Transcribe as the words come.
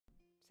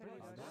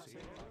Servidora. Sí,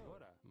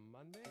 agora.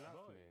 Mande.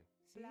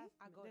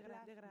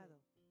 Degrado.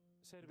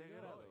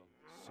 Servidor.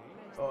 Sí.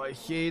 Oh, I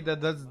hate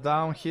that that's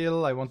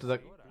downhill. I wanted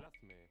that.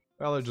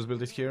 Well, I just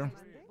built it here.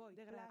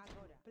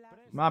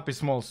 Map is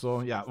small,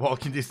 so yeah,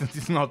 walking distance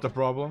is not a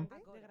problem.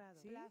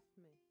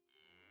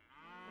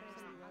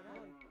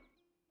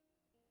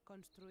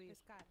 Construir.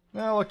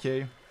 Well,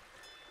 okay.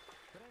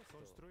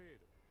 Construir.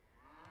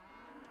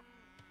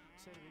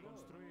 Servidor.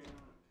 Construir.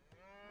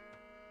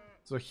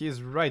 So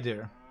he's right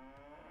there.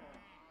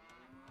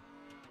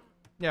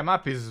 Yeah,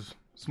 map is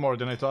smaller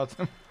than I thought.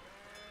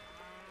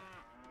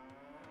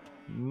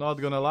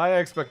 Not gonna lie, I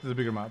expected a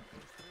bigger map.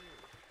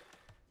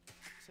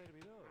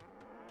 Servidor.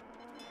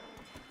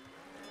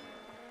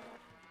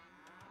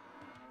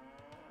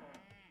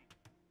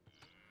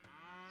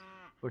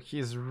 So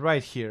he's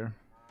right here.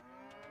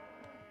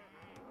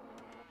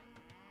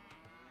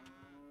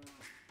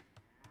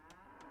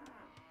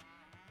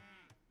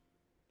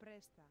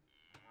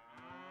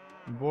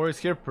 Boris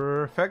here,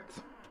 perfect.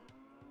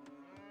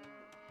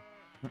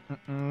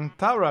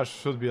 Tower rush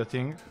should be a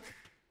thing.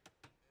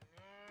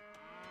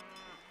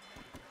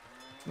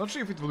 Not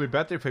sure if it would be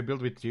better if I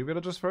build with 3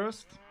 villagers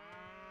first.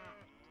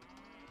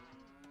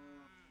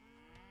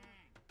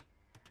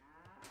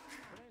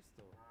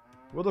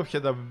 Would have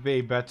had a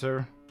way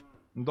better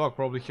dog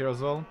probably here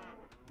as well.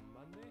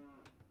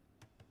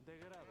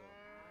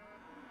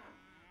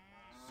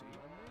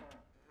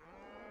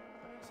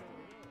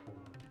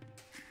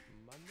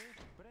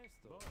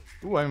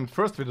 Ooh, I'm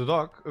first with the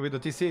dog, with the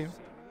TC.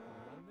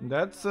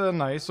 That's a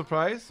nice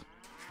surprise.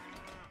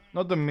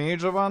 Not the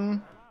major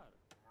one,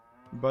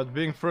 but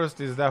being first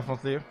is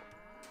definitely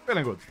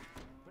feeling good.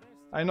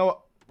 I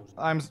know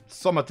I'm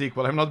somewhat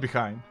equal, I'm not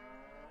behind.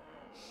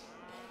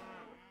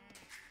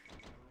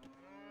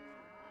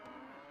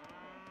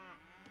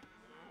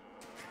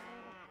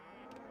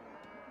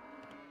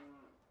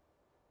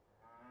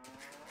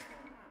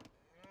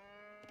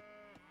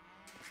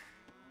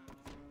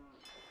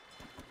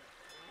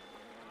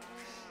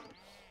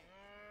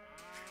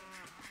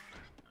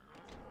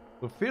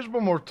 The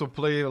Fishbone or to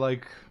play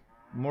like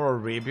more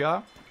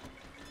Arabia.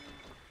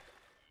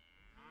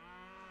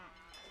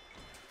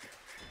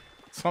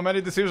 So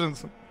many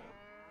decisions.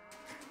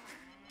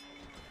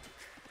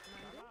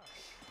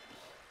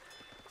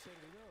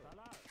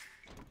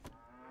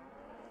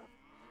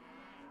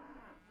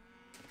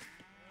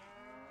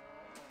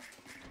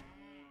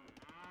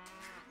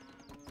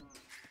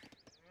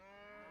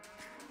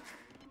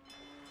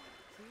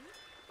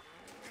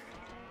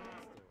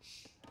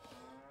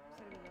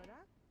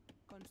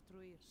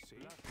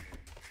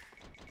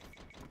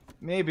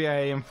 Maybe I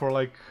aim for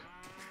like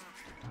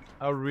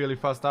a really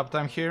fast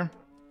uptime here.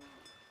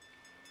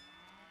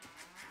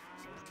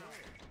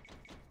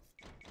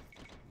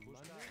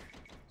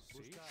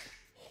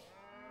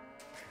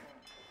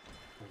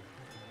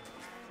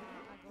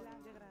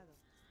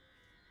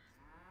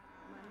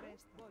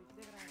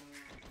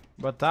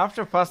 But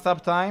after fast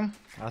uptime,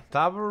 a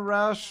tower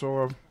rush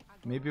or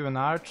maybe even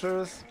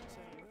archers.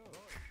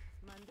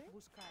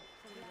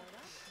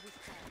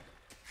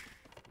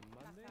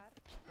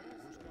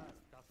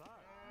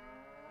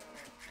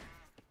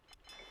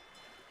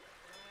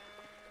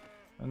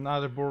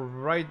 Another board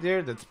right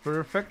there, that's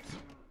perfect.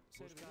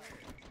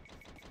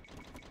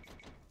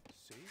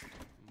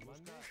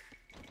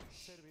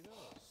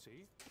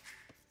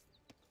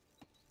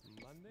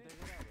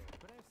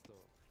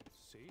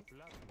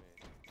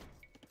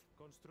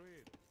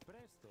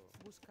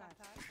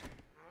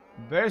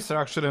 Bears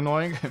are actually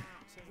annoying.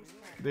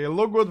 They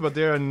look good, but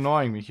they're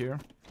annoying me here.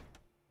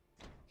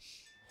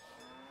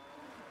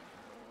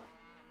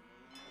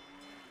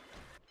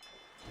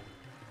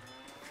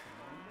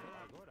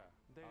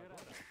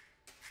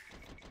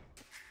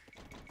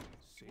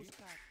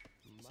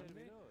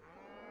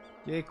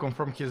 Okay,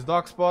 confirm his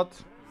dog spot.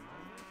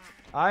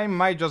 I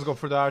might just go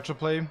for the archer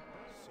play.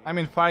 I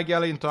mean Fire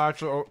Galley into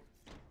archer or...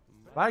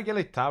 Fire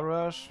Galley Tower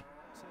Rush.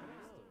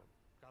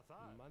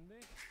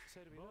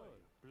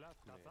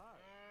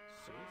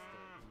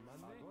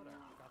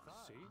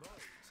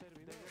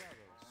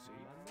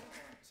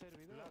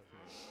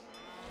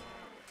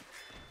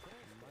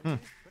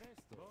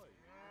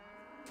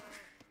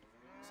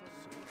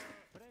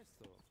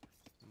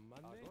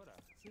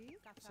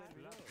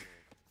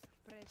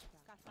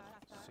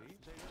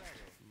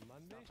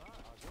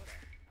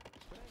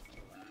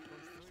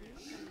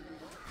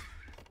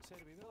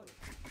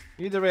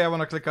 Either way, I want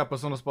to click up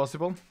as soon as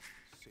possible.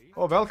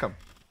 Oh, welcome.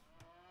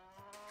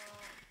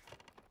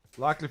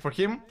 Luckily for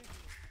him,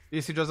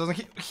 PC just doesn't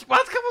hit.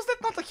 What? How was that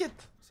not a hit?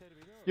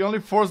 He only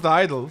forced the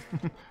idol.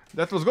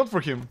 That was good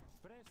for him.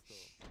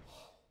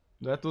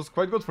 That was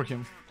quite good for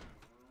him.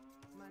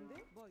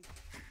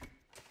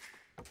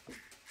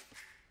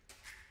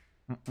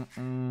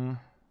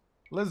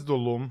 Let's do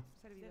Loom.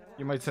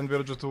 He might send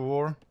villager to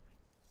war.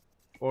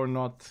 Or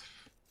not.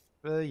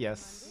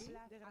 Yes.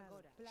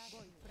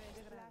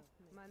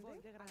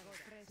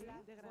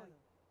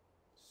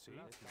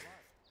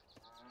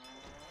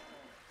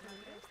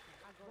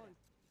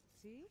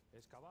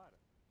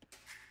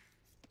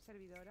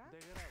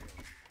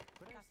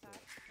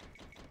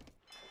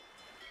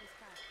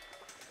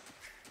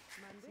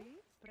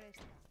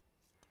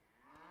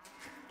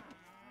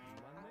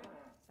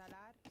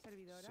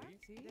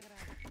 Sí,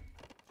 degrado.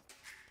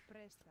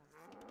 Presta.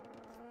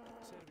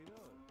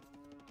 Servidor.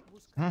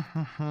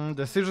 Busca.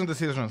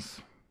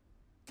 Decisions.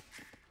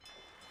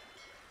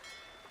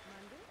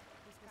 Mande.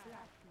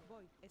 Escalar.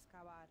 Voy.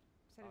 Excavar.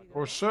 Servidor.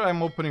 For sure,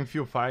 I'm opening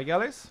few fire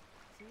galleys.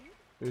 Sí.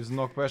 There is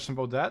no question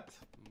about that.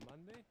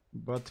 Mande.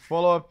 But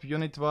follow up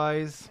unit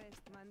wise,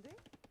 Mande.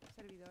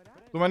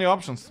 Servidora. too many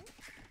options.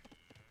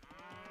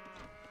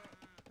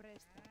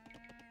 Presta.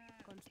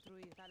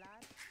 Construir. Talar.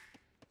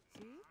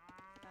 Sí.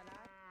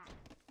 Talar.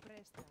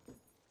 Presta.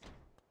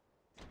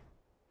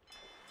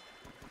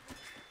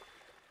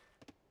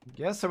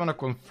 Guess I wanna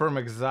confirm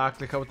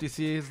exactly how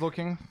TC is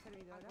looking.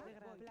 Servidora.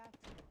 Degrado.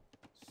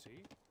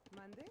 Sí.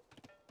 Mande.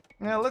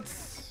 Yeah,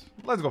 let's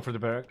go for the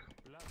barrack.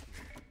 Plazme.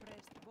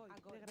 Presta. Voy.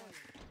 Degrado.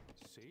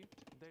 Sí.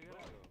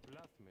 Degrado.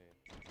 Plazme.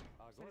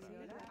 Agora.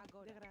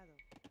 Servidora. Degrado.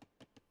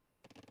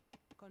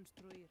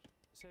 Construir.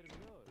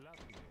 Servidor.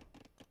 Plazme.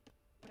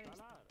 Presta.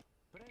 Talar.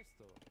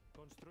 Presto.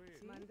 Construir.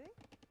 Sí. Mande.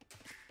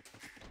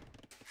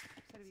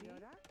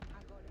 Servidora.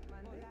 Agora.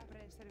 Mande.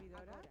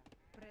 Servidora.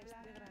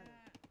 Presta. Degrado.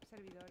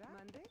 Servidora.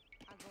 Mande.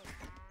 Agora.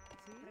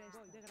 Sí.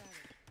 Presta. Degrado.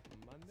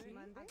 Mande. Sí.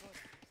 Mande. Agora.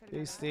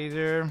 Okay, Servidora. stay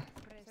there.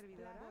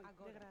 Servidora.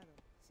 Agora. Degrado.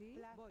 Sí.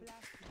 Voy.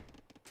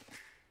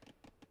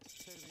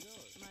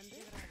 Servidor. Mande.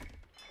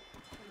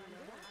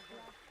 Servidora.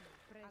 Agora.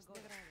 Presta.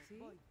 Degrado. Sí.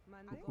 Voy.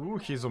 Mande. Ooh,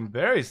 he's on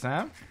berries,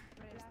 huh?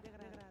 Presta.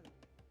 Degrado.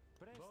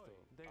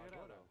 Presto.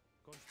 Degrado.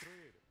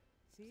 Construir.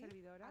 Sí.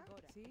 Servidora.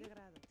 Agora. Sí.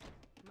 Degrado.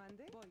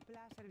 Mande. Voy.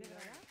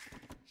 Servidora.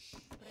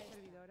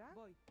 Servidora.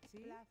 Voy.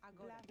 Sí.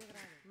 Agora.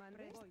 Degrado.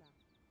 Mande. Voy.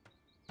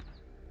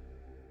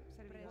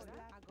 Servidora.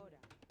 Agora.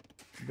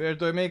 Where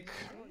do I make?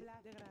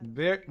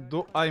 Where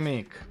do I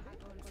make?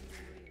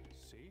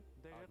 Sí.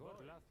 Degrado.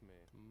 Plazme.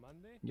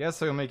 Mande.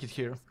 Guess I'll make it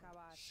here.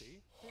 Excavar.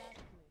 Sí.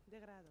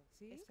 Degrado.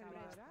 Sí.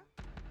 Servidora.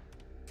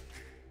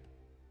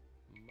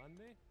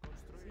 Mande. Sí.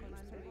 Construir.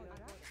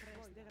 Servidora.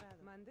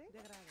 Degrado. Mande.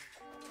 Degrado.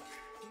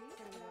 Sí.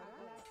 Servidora.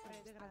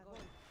 Degrado.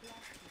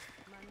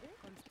 Mande.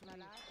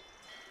 Construir.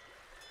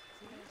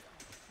 Sí.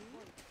 Sí.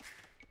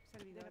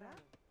 Servidora.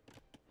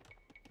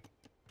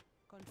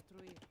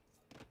 Construir.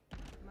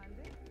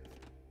 Mande.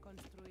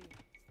 Construir.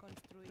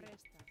 Construir.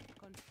 Presta.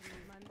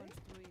 Construir. Mande.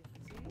 Construir.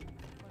 Sí.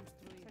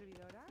 Construir.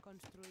 Servidora.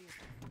 Construir.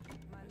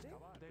 Mande.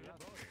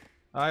 Degrado.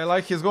 I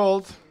like his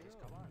gold.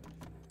 Excavar.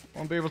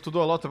 Won't be able to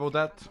do a lot about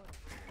that.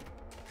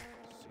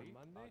 Sí.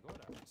 Mande. Agora.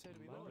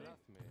 Servidor.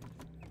 Plazme.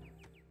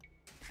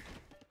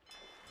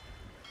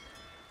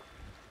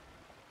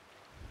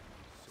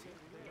 Sí.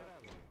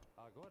 Degrado.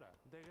 Agora.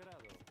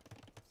 Degrado.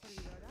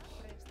 Servidora.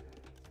 Presta.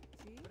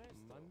 Sí.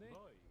 Presto. Mande.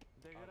 Voy.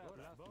 Degrado.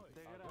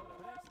 Degrado.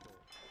 Presto.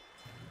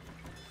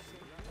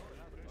 Servidor.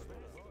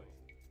 Presto. Voy.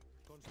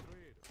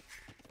 Construir.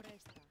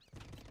 Presta.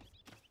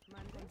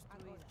 Mande.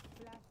 Agora.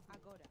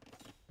 Agora.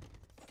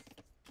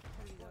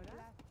 Servidora.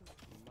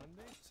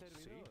 Mande.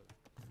 Servidor.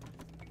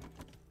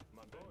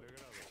 Mande.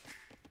 Degrado.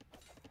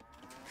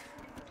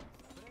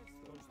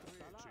 Presto.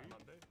 Construir. Sí.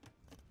 Mande.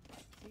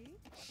 Sí.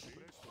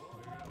 Presto.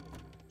 Degrado.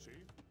 Sí.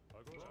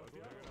 Agora.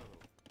 Degrado.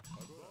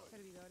 Agora.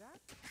 Servidora.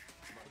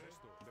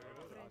 Presto.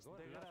 Degrado.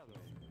 Degrado.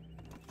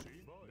 Sí.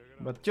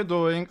 Degrado. What you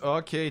doing?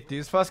 Okay,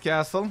 this fast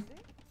castle. Sí.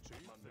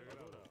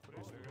 Degrado.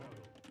 Presto. Degrado.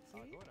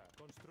 Agora.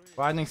 Construir.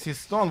 Finding his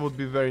stone would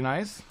be very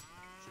nice.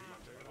 Sí.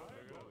 Degrado.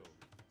 Degrado.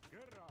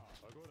 Guerra.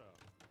 Agora.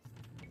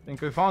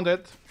 Think we found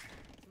it.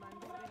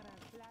 Mande.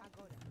 Degrado.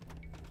 Agora.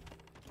 Presto.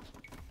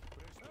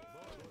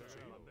 Voy. Sí.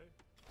 Mande.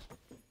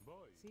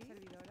 Voy. Sí.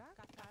 Servidora.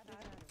 Cazar.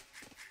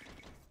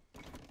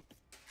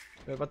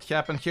 Degrado. What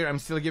happened here? I'm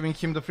still giving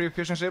him the free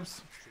fishing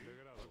ships. Sí.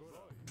 Degrado.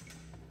 Voy.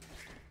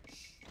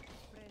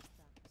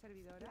 Presta.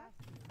 Servidora.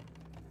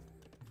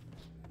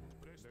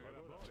 Presto.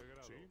 Degrado.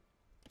 Degrado. Sí.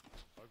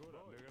 Agora.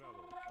 Degrado.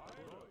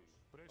 Agora.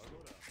 Presto.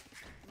 Agora.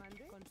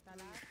 Mande.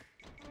 Constalar.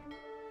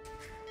 Presto.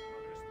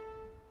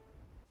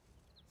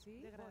 Sí.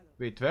 Degrado.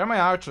 Wait, where are my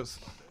archers?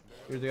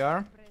 Here they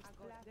are. Presta.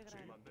 Agora.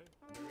 Degrado. Mande.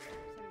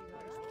 Servidora.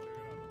 Degrado.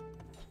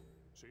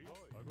 Sí.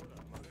 Agora.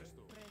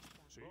 Presto.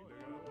 Presta. Sí.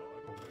 Degrado.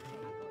 Agora.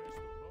 Presto.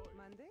 Voy.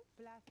 Mande.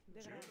 Plaz.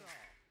 Degrado.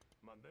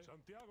 Mande.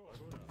 Santiago.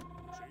 Agora.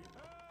 Sí.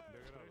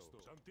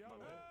 Degrado. Santiago.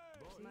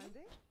 Voy.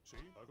 Mande. Sí.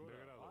 Agora.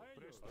 Degrado.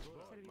 Presto.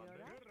 Agora.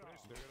 Servidora. Presto.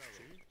 Degrado.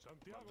 Sí.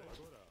 Santiago.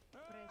 Agora.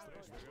 Presta.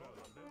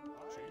 Degrado. Mande.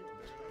 Sí.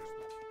 Degrado.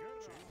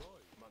 Sí.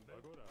 Voy. Mande.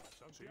 Agora.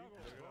 Santiago.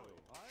 Degrado.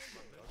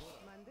 Mande. Agora.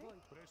 Mande.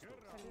 Presto.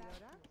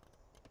 Servidora.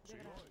 Sí.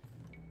 Degrado.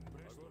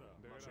 Presto.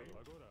 Degrado.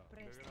 Agora.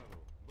 Presto. Degrado.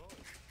 Voy.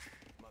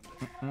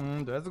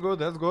 Mande. That's good,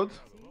 that's good. Sí.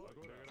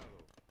 Degrado.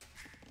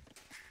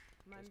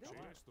 Mande.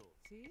 Presto.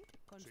 Sí. Sí.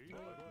 Construir.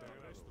 Agora.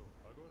 Presto.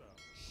 Agora.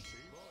 Sí.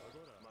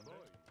 Agora. Mande.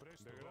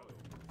 Presto. Degrado.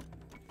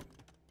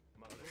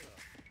 Mande.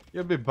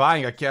 He'll be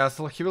buying a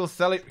castle. He will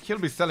sell it. He'll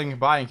be selling,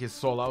 buying his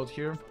soul out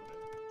here.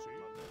 Sí.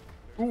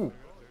 Mande. Ooh,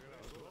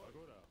 Degrado.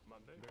 Agora.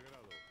 Mande.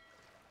 Degrado.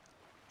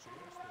 Sí.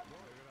 Presto.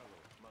 Degrado.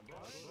 Mande.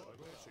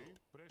 Agora. Sí.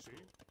 Presto.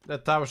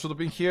 that tower should have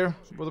been here.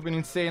 Would have been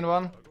insane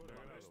one.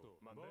 Agora. Presto.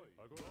 Mande.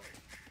 Agora.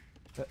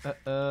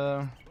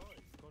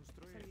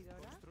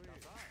 Servidora.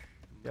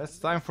 Yeah, it's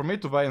time for me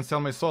to buy and sell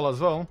my soul as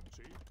well.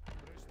 Sí.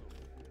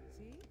 Presto.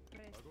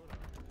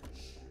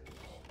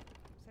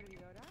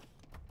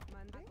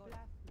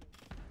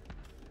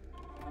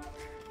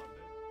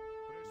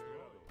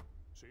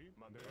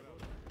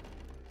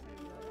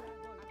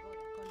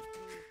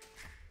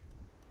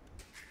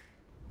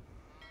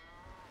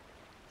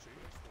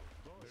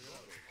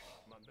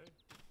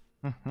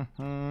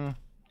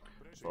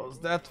 Was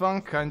that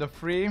one kind of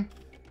free? Mande.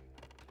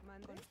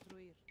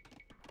 Construir.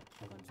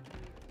 Construir.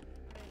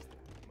 Presta.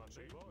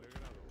 Mande.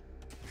 Degrado.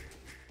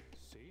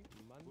 Sí.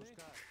 Mande.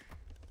 Buscar.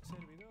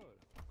 Servidor.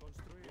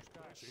 Construir.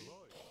 Buscar. Sí.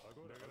 Voy.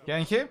 Agora.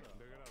 Can he?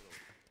 Degrado.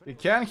 He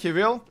can, he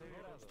will.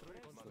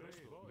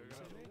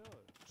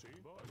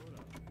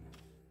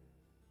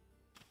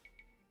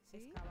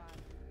 Excavar.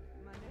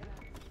 Mande.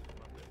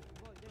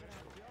 Voy.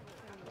 Degrado.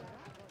 Servidora.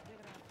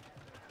 Degrado.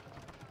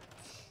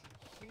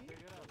 Sí.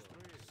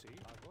 Sí.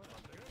 Agora.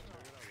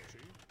 Degrado. Sí.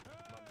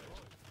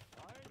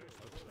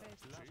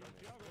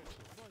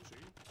 Mande.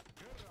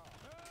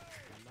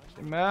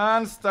 The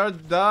man,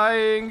 start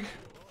dying.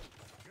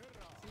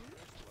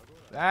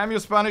 Damn you,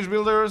 Spanish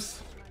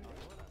builders.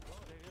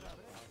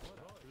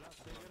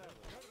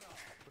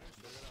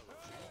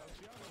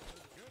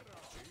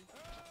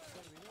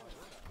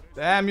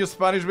 Damn you,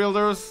 Spanish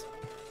builders.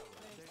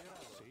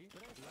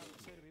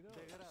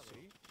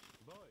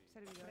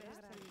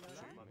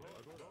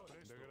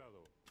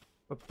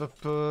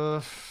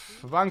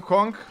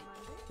 Bangkok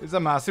is a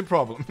massive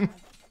problem.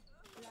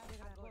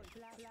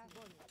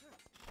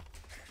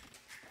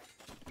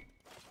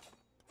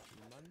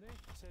 Mande.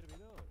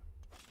 Servidor.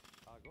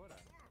 Agora.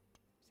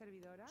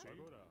 Servidora.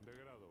 Agora.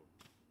 Degrado.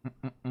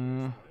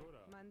 Mm.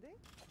 Agora. Mande.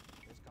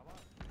 Excavar.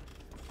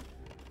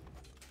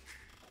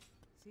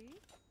 Sí.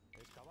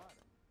 Excavar.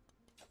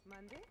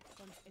 Mande.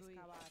 Construir.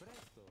 Excavar.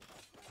 Presto.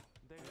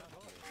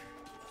 Degrado.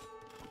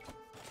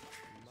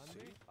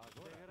 Mande.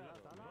 Agora. Degrado.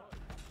 Degrado.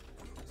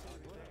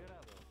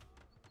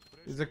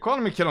 His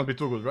economy cannot be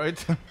too good, right?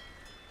 Sí.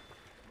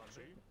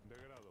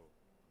 Degrado.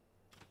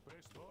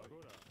 Presto.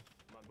 Agora.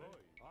 Mande.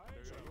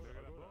 Degrado.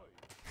 Degrado.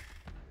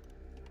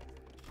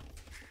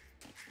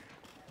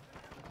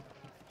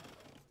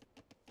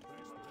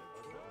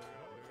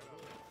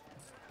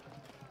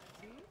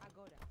 Sí.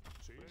 Agora.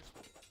 Sí.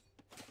 Presto.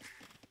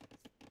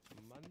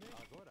 Mande.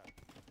 Agora.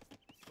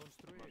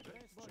 Construir.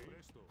 Presto. Sí.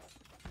 Presto.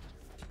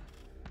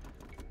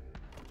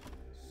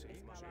 Sí.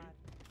 Excavar.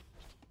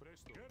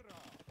 Presto. Guerra.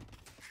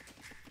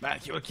 Man,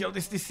 he will kill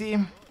this DC.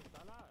 Talar.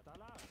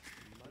 Talar.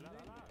 Mande.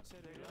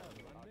 Servidor.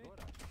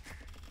 Agora.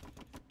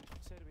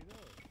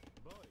 Servidor.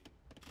 Voy.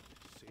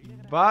 Sí.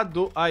 What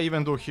do I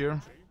even do here?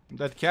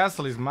 That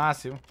castle is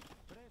massive.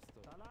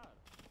 Presto. Talar.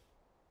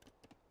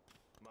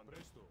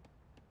 Presto.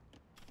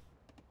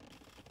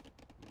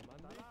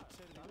 Mande.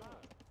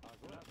 Servidor.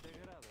 Agora.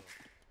 Degrado.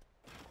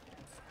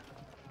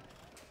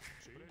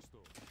 Sí. Presto.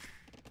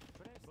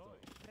 Presto.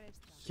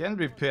 Presta. Can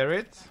repair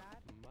it.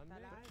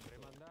 Mande.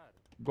 Remandar.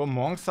 Go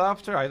monks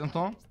after, I don't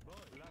know.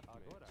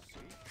 Agora. Sí.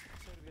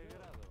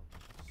 Degrado.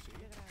 Sí.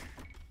 Degrado.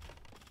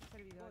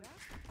 Servidora.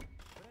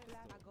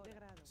 Agora.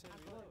 Degrado.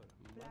 Servidor.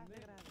 Mande.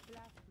 Degrado.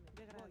 Plasme.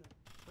 Degrado.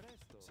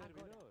 Presto.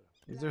 Servidor.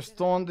 Is there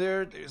stone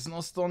there? There is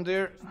no stone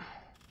there.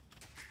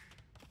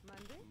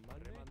 Mande.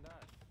 Mande.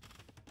 Remandar.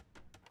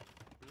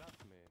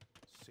 Plasme.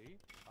 Sí.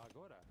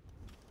 Agora.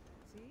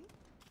 Sí.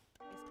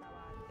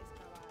 Excavar.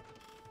 Excavar.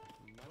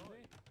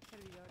 Mande.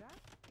 Servidora.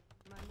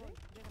 Mande.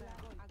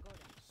 Degrado.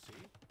 Agora. Sí.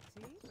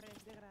 Sí.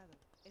 Pres. Degrado.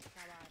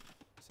 Excavar.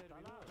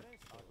 Servidor.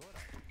 Agora.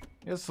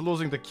 Yes,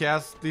 losing the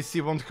cast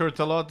DC won't hurt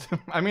a lot.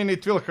 I mean,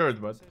 it will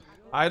hurt, but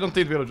I don't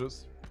need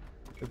villages.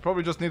 I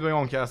probably just need my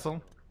own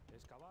castle.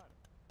 Excavar.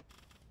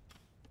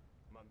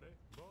 Mande.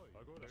 Voy.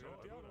 Agora.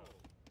 Agora.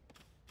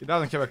 He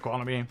doesn't have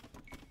economy.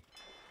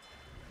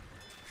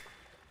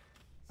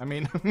 I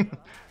mean,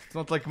 it's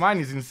not like mine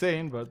is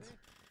insane, but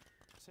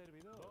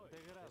Servidor.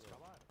 Degrado.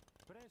 Excavar.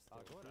 Presto.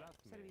 Agora.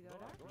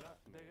 Servidora.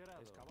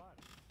 Degrado. Excavar.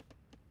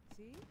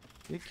 Sí.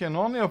 he can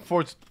only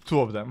afford 2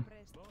 of them.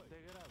 Presta.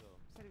 Degrado.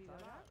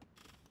 Servidora.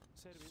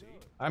 Servidor.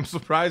 I'm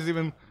surprised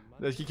even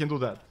that he can do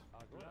that.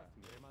 Agora.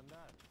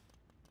 Remandar.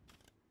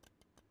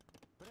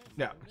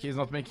 Yeah, he's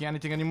not making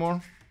anything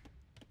anymore.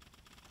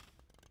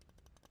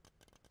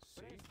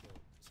 Presto.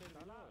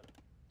 Servidor.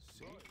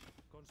 Sí.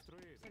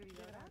 Construir.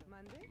 Servidora.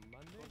 Mande.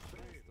 Mande.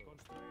 Presto.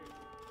 Construir.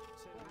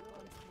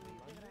 Servidor.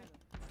 Construir. Degrado.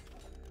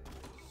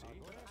 Sí.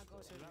 Agora.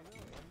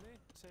 Servidor. Mande.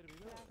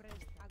 Servidor.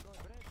 Presta.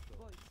 Agora. Presto.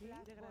 Voy. Sí.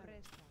 Degrado.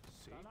 Presta.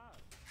 Sí. Talar.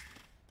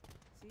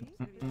 Sí.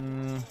 Servidora.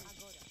 Agora.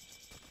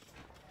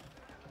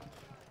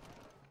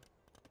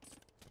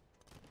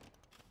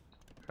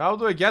 How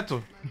do I get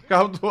to?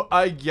 How do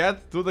I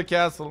get to the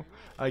castle?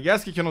 I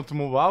guess he cannot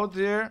move out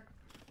there.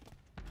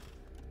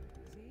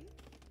 Sí.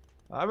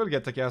 I will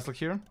get the castle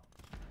here.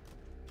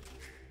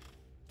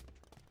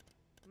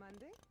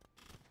 Mande.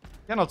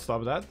 Cannot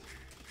stop that.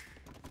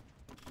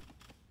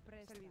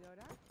 Presta.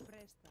 Servidora.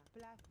 Presta.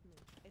 Plasme.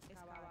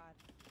 Excavar.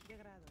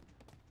 Degrado.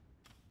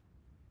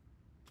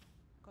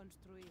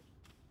 Construir.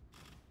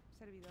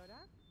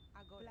 Servidora.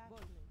 Agora.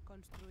 Plasme.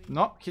 Construir.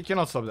 No, he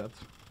cannot stop that.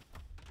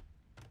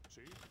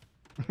 Sí.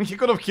 He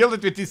could have killed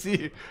it with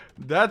TC.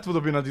 That would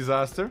have been a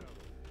disaster. Presto.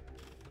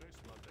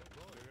 Mande.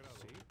 Degrado.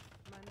 Sí.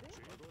 Mande.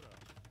 Agora.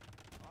 A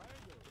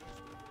ello.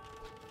 Presto.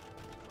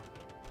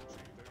 Sí.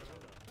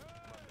 Degrado.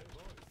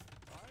 Mande. Voy.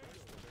 A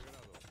ello.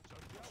 Degrado.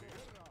 Santiago. Sí.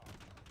 Guerra.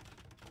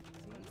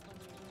 Sí.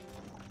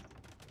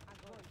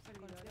 Agora.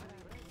 Servidora.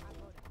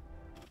 Agora.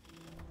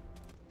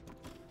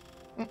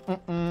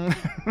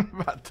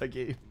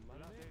 Battaghi.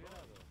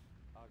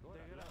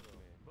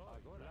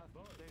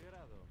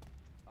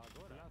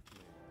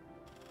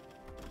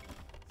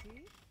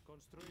 Sì?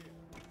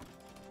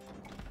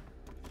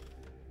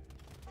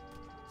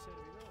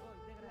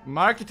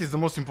 Market is the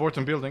most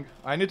important building.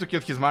 I need to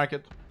kill his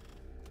market.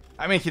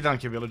 I mean, he doesn't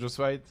kill villagers,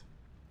 right?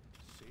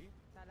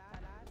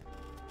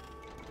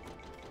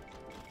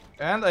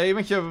 And I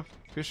even have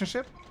fishing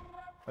ship.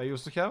 I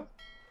used to have.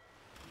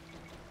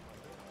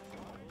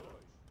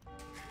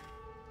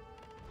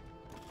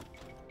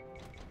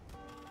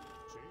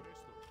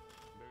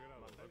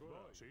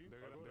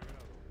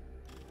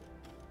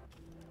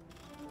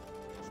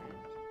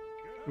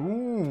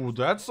 Ooh,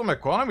 that's some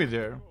economy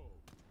there.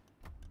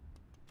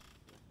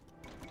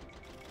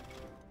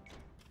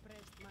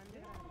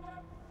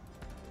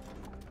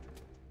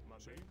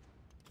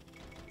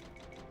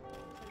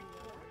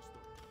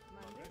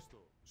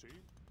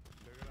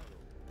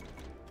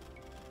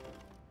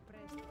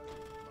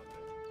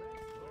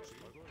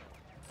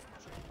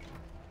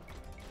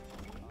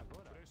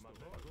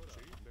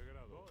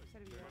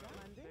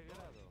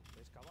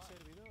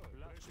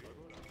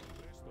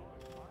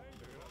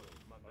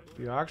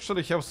 You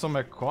actually have some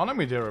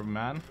economy there,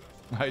 man.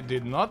 I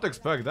did not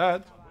expect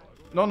that.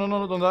 No, no, no,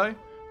 no, don't die.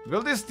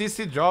 Will this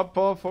TC drop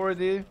off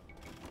already?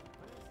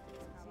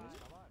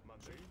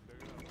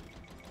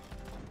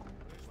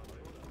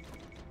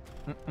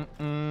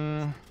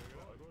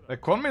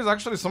 Economy is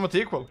actually somewhat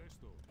equal.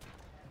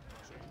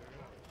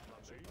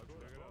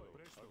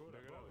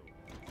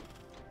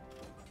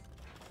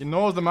 He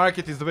knows the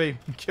market is the way.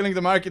 Killing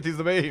the market is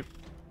the way.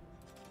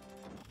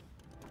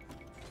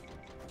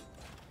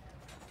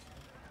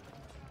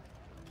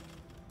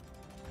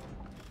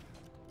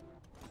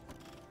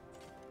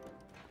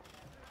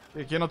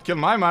 He cannot kill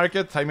my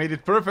market. I made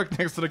it perfect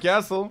next to the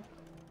castle.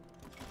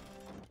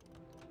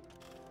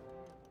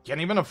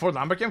 Can't even afford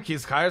lumber camp.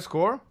 His higher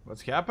score.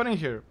 What's happening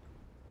here?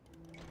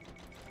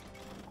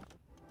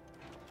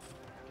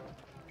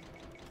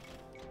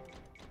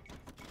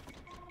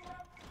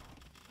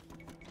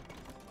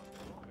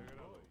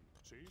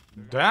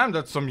 Damn,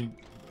 that's some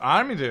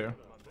army there.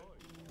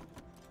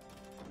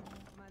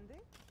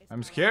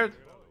 I'm scared.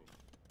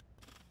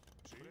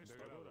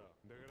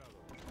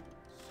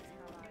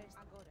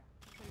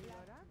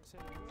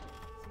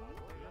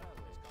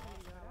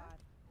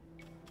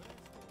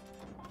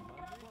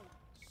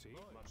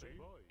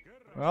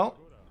 Well,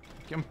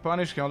 can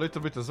punish him a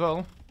little bit as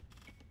well.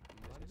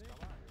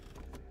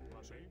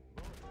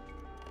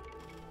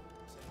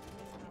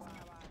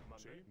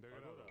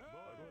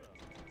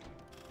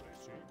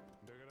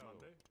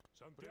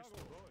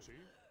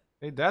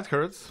 Hey, that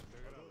hurts.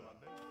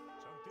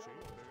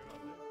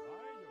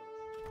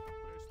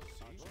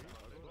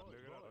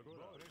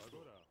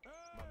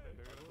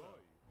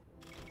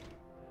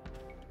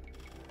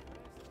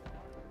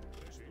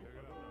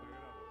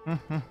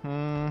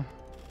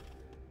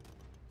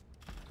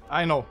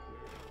 I know.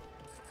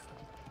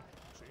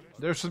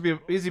 There should be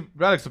easy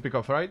relics to pick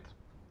off, right?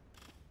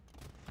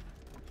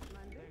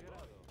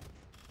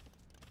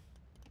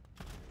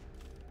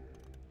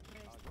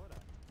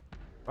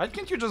 Why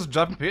can't you just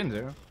jump in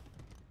there?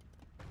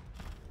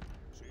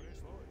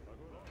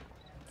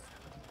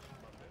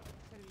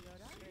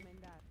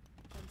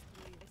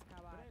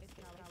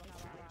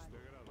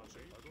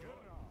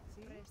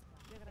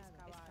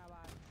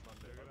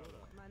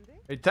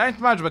 It ain't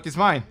much, but it's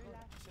mine.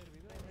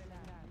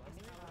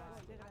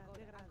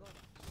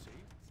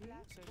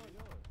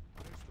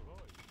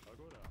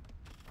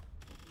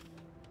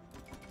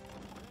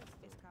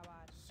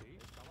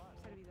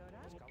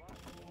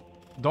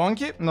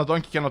 Donkey? No,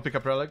 donkey cannot pick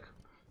up relic.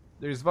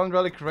 There is one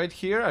relic right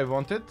here. I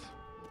want it.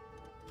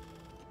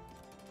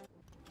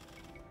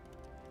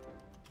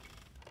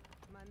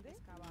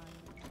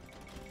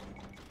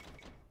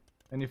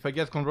 And if I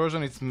get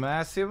conversion, it's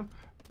massive.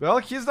 Well,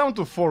 he's down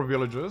to 4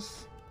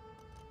 villagers.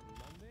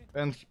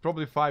 And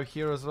probably 5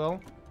 here as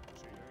well.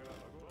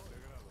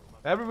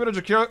 Every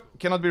villager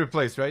cannot be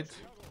replaced, right?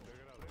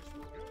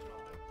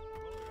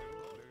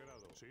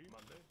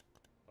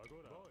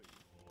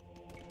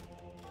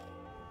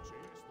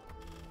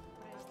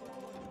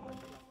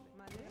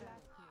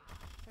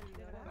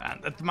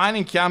 And that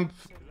mining camp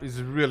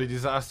is really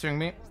disastering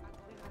me.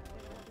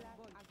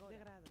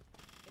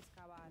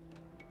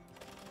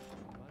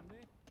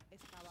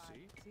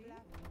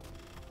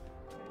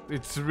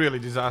 It's really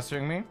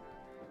disastering me.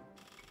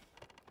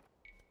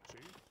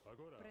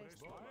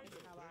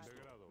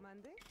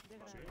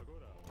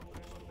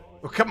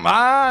 Oh, come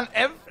on!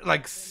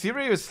 Like,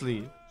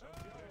 seriously?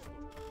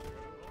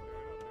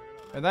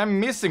 And I'm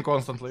missing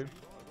constantly.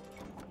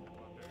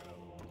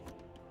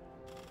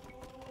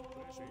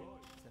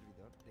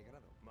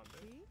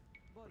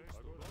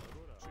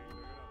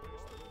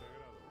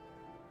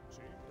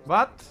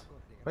 What?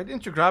 Why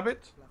didn't you grab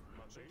it?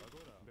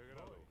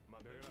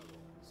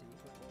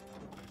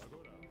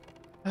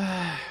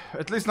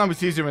 At least now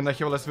it's easier when I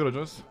have less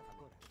villagers.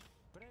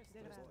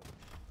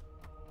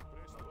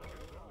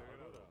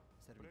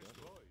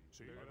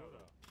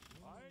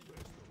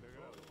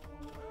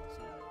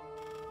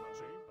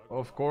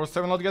 Of course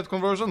I will not get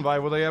conversion. Why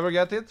would I ever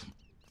get it?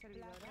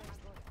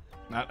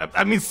 Servidora.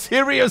 I mean,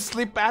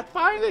 seriously,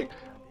 pathfinding?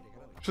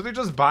 Should I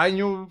just buy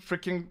new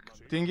freaking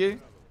thingy?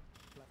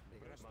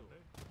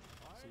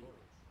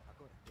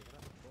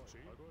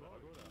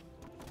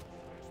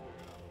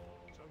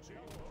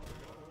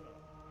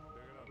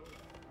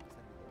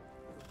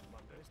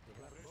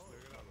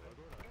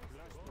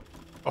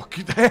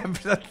 Okay, damn,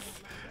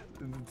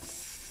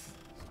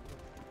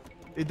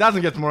 it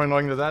doesn't get more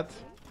annoying than that.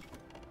 Servidora.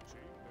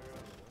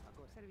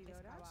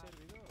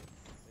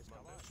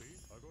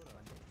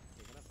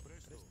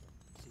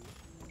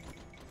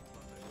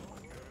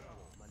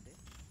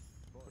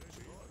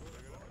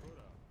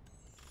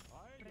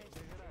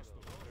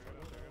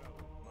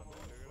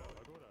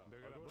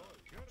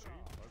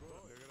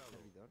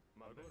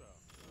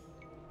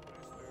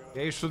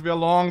 Okay, should be a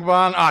long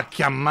one. Ah,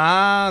 come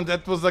on,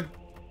 that was a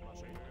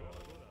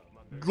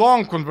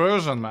long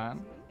conversion,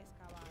 man.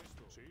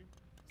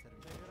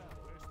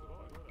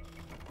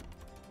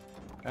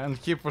 And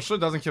he for sure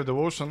doesn't have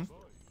devotion.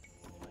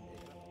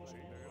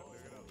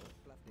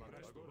 Mande.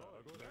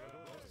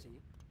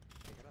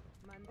 Servidora.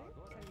 Mande.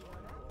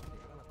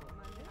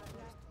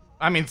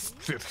 I mean,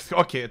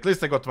 okay, at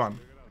least I got one.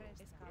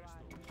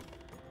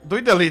 Excavar. Do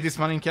we delete this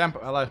man in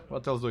camp?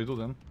 What else do we do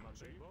then?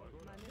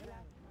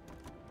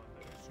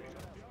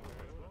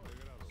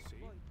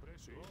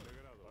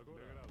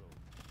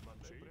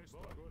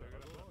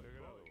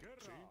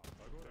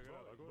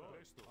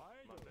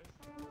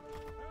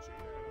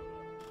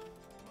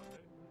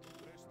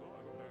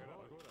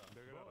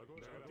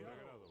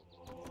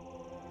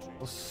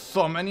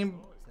 So many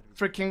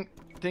freaking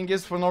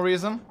thingies for no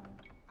reason.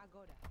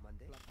 Agora.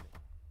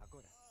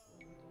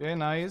 Okay,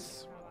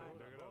 nice.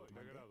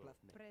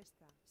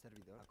 Presta.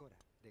 Servidor. Agora.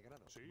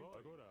 Degrado. Sí,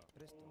 agora.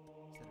 Presto.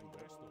 Servidor.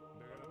 Presto.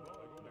 Degrado.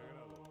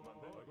 Degrado.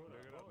 Mande.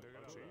 Degrado.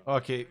 Degrado. Sí.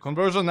 Okay,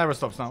 conversion never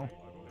stops now.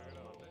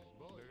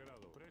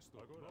 Degrado.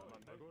 Presto. Agora.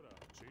 Mande. Agora.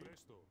 Sí.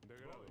 Presto.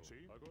 Degrado. Sí.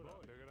 Agora.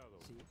 Degrado.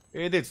 Sí.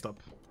 It did stop.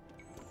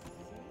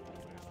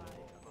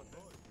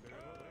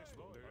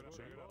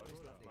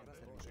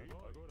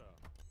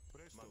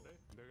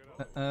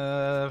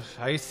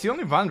 I see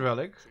only one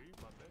relic.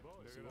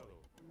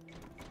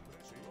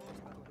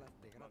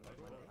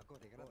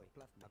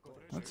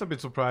 That's a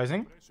bit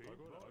surprising.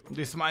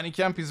 This mining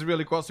camp is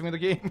really costing me the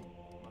game.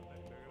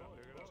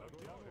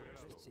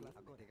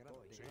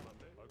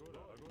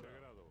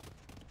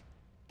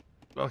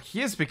 Well,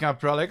 he is picking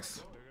up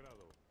relics.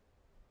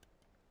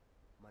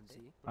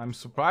 I'm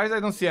surprised I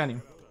don't see any.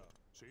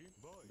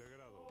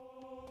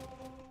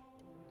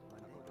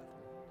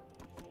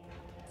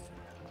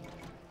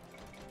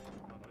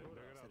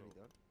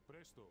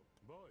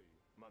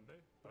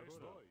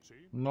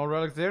 No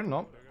relics there,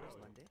 no.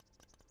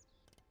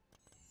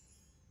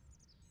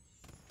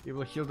 He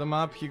will heal them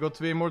up. He got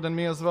way more than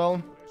me as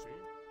well.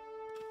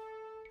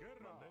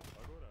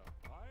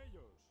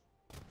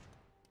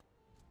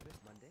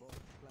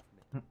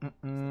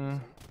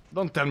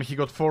 Don't tell me he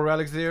got 4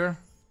 relics there.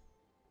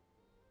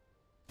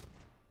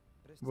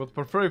 Would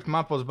prefer if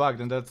map was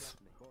bugged, and that's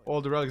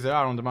all the relics there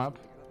are on the map.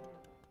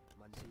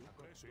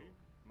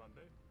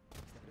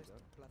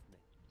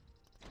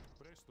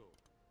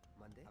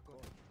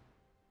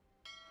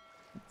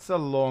 It's a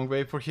long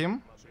way for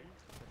him.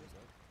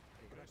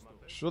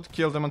 Should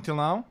kill them until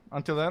now.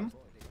 Until then.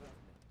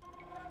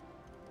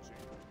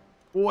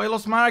 Oh, I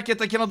lost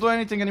market. I cannot do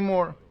anything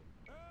anymore.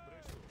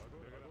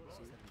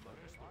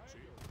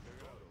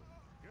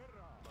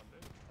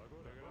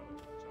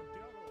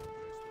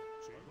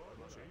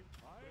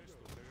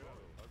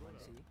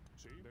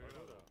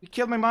 He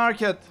killed my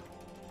market.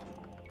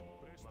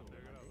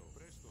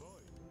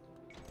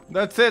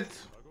 That's it.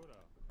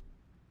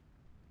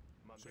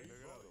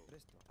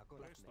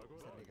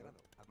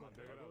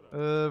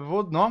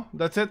 Wood? No,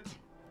 that's it.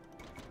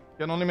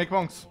 Can only make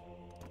monks.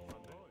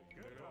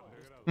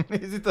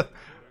 Is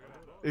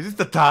it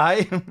a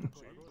tie?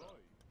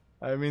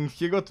 I mean,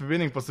 he got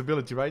winning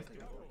possibility, right?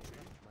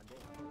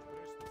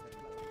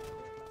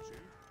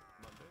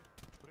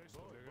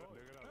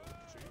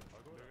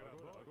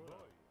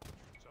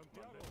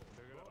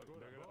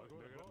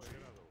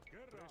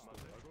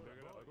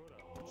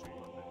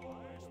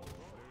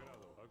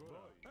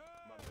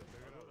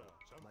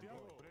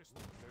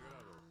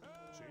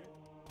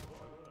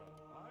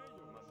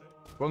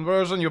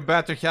 Conversion, you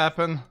better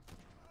happen.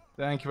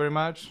 Thank you very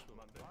much.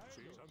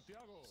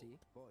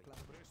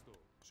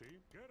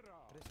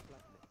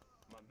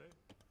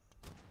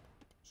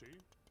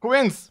 Who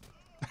wins?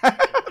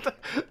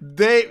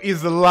 Dave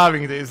is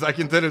loving this, I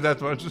can tell you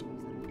that much.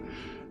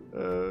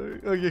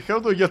 Okay, how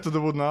do I get to the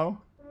wood now?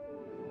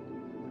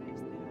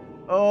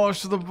 Oh,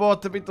 should have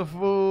bought a bit of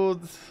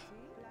wood.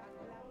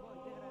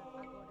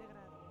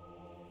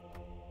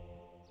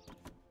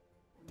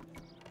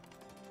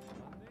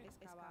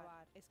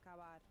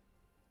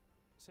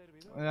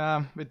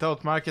 Yeah,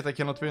 without market I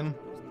cannot win.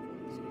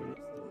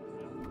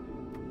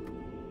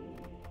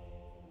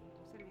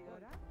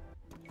 Servidora.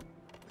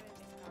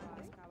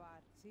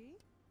 Excavar. ¿Sí?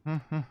 Hmm.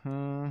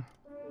 Servidora.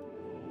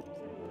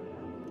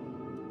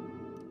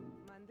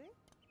 Mande.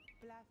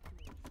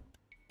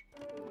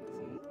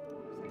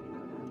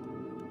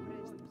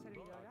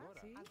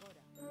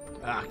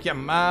 Ah,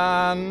 come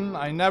on.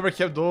 I never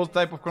have those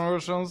type of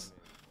conversions.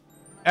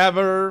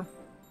 Ever.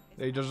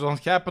 They just don't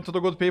happen to the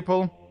good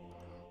people.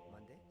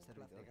 Mande.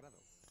 Servidor. De grado.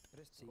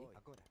 Presto. Sí.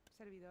 Ahora.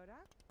 Servidora.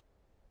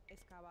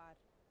 Excavar.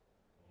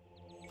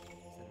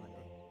 Mande.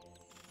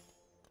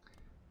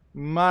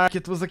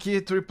 Market was the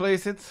key to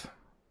replace it.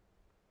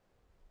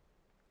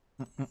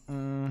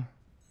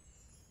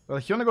 Well,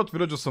 he only got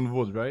villages on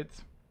wood, right?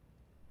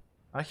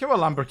 I have a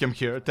lumber camp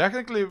here.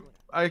 Technically,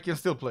 I can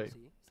still play.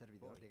 Sí.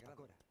 Servidor. De grado.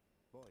 Ahora.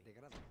 Voy. De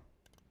grado.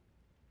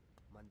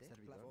 Mande.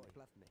 Servidor.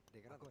 Plazme.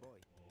 De grado. Voy.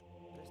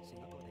 Presto. Sí.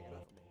 De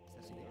grado.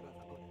 Sí. De grado.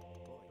 Ahora.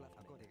 Voy.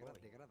 Plazme. De grado.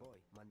 De grado. Voy.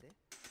 Mande.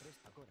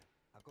 Presto. Ahora.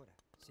 Ahora.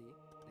 Sí.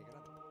 De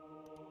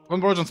grado.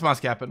 Convergence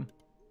must happen.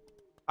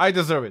 I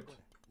deserve it.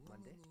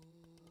 Mande.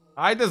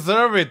 I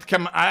deserve it.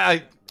 Come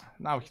on.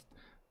 Now,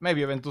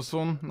 maybe I went too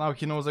soon. Now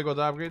he knows I got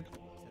the upgrade.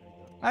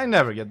 I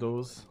never get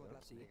those.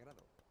 Sí. De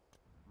grado.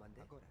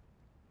 Mande. Ahora.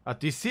 At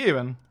TC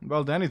even.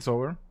 Well, then it's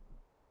over.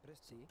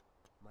 Presto. Sí.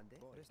 Mande.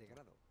 Presto. De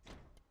grado.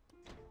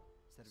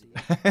 Servidor. Mande. Servidor.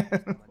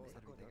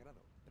 De grado.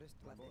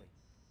 Presto.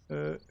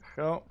 Voy.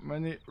 How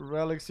many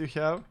relics you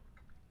have?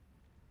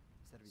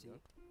 Servidor.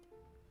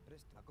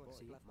 Presto. Ahora.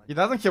 Sí. He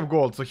doesn't have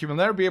gold, so he will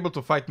never be able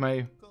to fight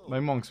my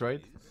monks,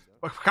 right?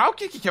 But how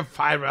can he have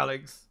 5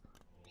 relics?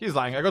 He's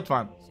lying. I got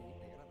one. Sí.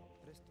 De grado.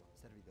 Presto.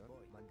 Servidor.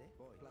 Voy. Mande.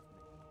 Voy.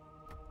 Plazme.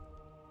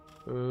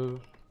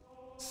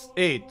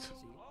 8.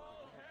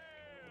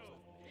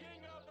 Sí. De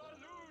grado. Ahora.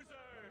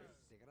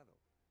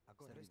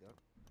 Servidor.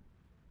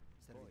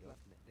 Servidor.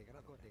 De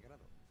grado. De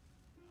grado.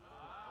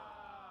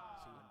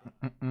 Sí.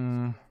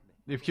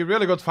 If he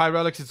really got 5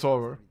 relics, it's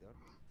over. Servidor.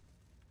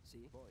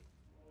 Sí. Voy.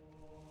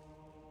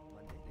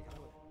 Mande. De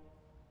grado.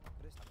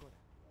 Presto. Ahora.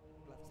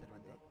 Plaza.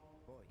 Mande.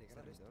 Voy. De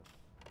grado. Servidor.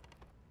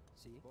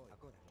 Sí. Voy.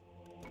 Ahora.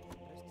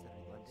 Presto.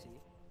 Servidor. Sí.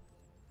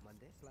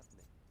 Mande.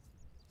 Plazme.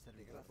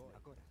 Servidor. Ahora.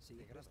 Sí.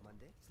 De grado.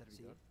 Mande.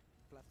 Servidor.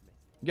 Plazme.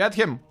 Get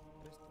him.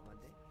 Presto.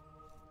 Mande.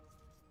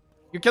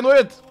 You can do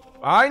it.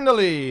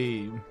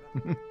 Finally. Sí.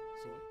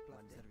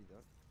 Mande.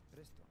 Servidor.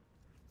 Presto.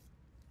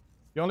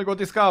 You only got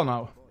this cow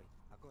now. Voy.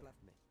 Ahora.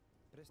 Plazme.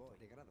 Presto.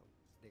 De grado.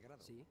 De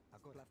grado. Sí.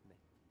 Ahora. Plazme.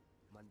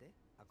 Mande.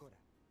 Ahora.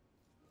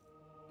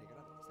 De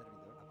grado.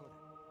 Servidor. Ahora.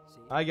 Sí.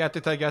 I get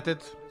it. I get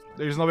it.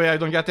 There is no way I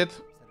don't get it.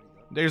 Servidor.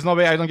 There is no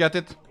way I don't get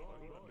it.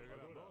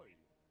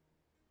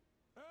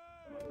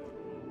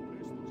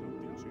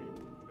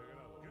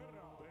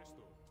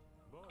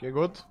 Okay,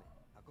 good.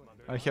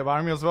 I have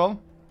army as well.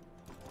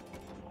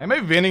 Am I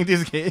winning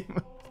this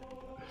game?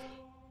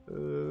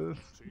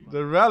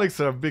 The relics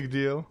are a big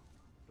deal.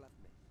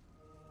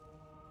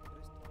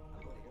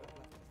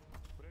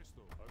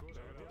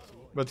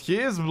 But he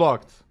is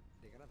blocked.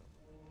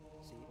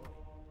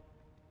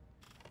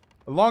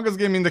 The longest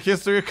game in the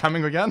history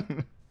coming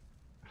again.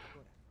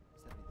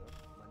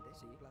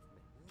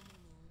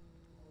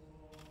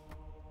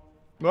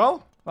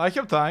 Well, I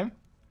have time.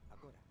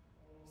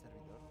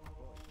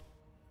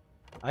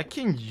 I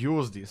can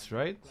use this,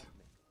 right?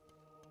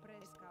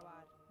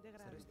 Excavar. De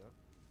grado.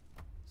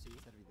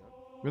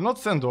 Will not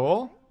send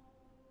all?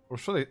 Or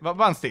should I?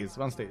 One stays,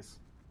 one stays.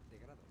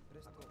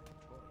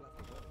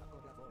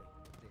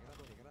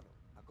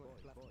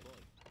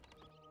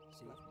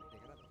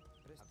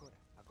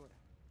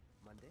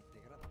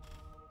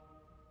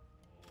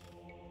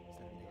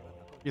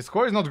 His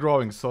score is not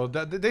growing, so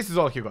this is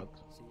all he got.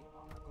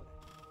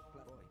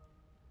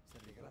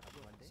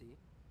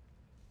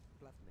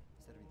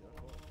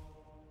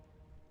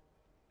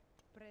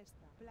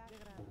 Presta. Pla. De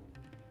grado.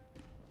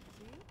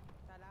 Sí.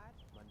 Talar.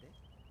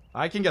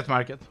 I can get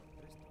market.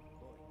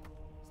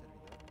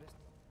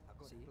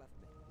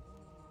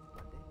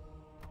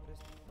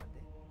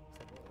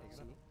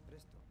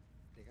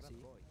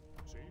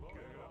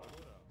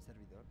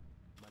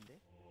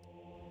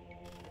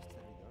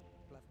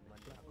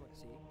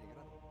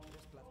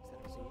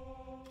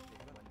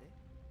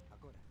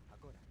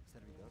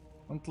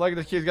 Don't like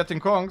that he's getting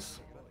Kongs.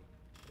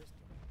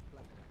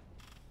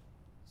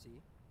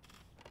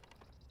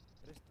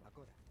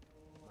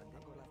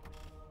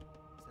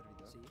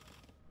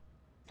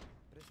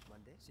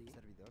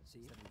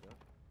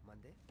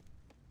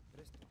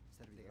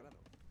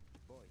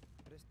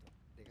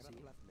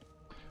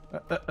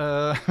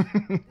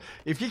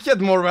 If he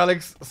had more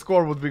relics,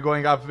 score would be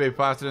going up way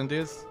faster than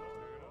this.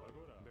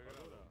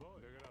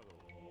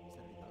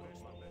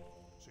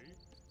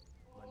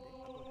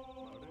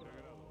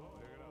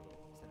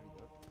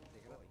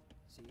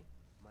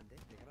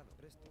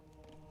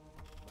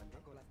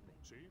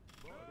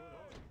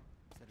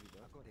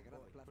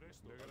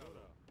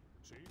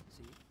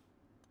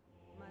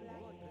 Manda.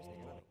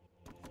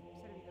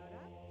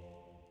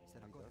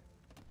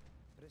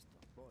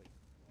 Voy.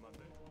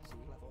 Servidora.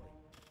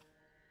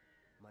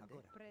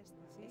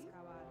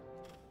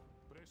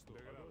 Presta.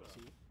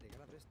 Sí.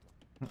 Excavar.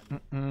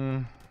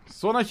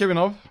 So not have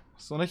enough.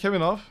 So not have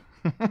enough.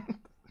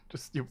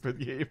 Just stupid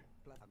game.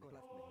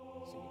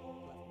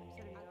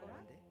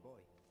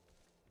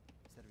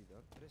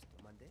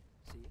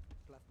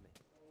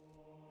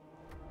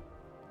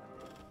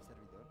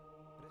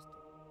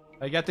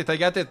 I get it, I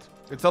get it.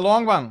 It's a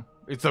long one.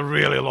 It's a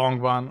really long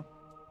one.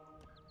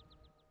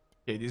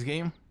 Okay, this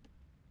game.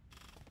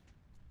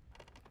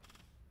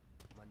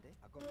 Mande.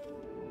 Agora.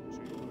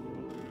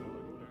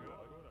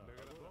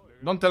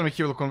 Don't tell me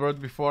he will convert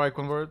before I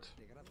convert.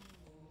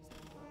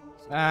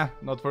 Degrado.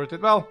 Not worth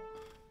it. Well,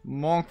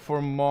 monk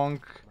for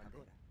monk.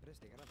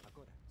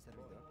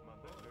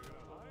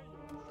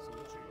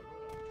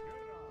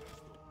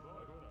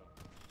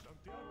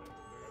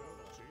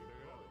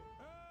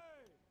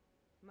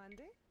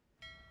 Mande.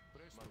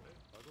 Presto. Degrado.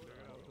 Agora.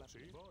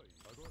 Servidor.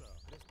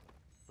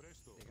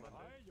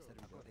 Mande.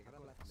 Servidor.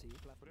 Degrado. Sí.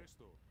 Servidor.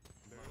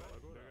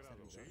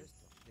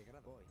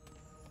 Degrado. Voy.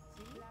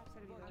 Sí,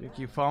 servidor. Okay,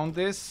 he found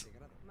this.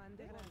 Degrado.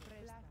 Mande.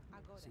 Presta.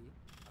 Agora. Sí.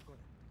 Agora.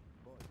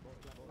 Voy.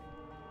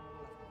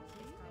 Sí,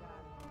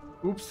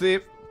 escalado. Oopsie.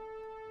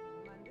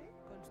 Mande.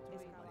 Construir.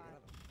 Degrado.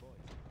 Voy.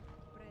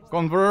 Presta.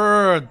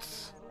 Convert.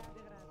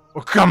 Degrado.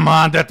 Oh, come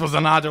on. That was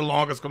another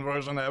longest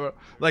conversion ever.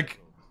 Like,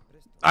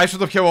 I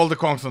should have all the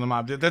conks on the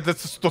map.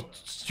 That's so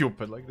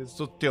stupid. Like, that's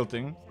so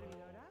tilting.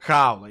 Servidora.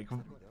 How? Like,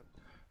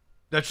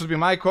 that should be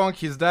my conk.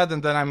 He's dead,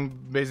 and then I'm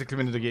basically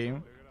winning the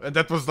game. And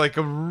that was like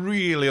a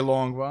really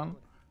long one.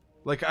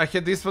 Like, I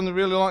had this one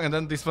really long, and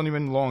then this one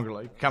even longer.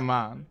 Like, come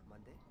on.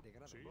 Mande.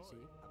 Degrado. Sí.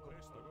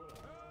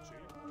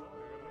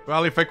 Agora.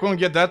 Well, if I couldn't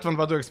get that one,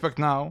 what do you expect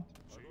now?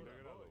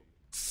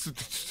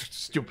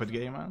 Stupid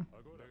game, man.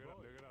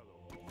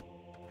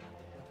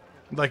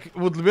 Like,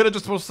 would Village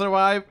just supposed to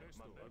survive?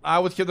 I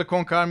would hit the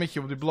conk army, he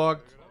would be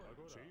blocked.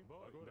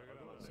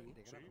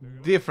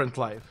 Different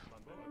life.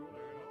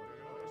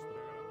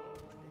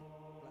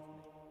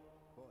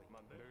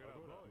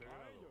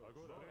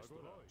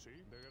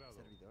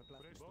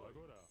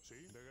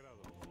 Servidor.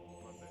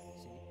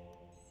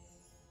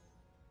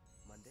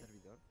 Mande.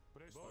 Servidor.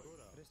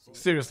 Presto.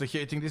 Seriously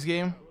hating this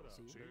game.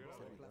 Sí.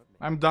 Servidor.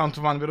 I'm down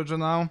to one villager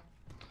now.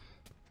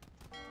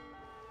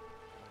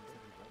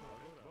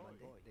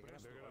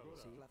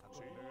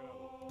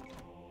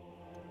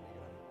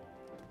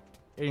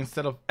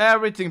 Instead of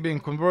everything being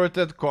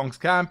converted, Kong's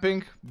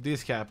camping,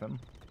 this happened.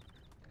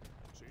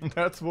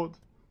 That's what.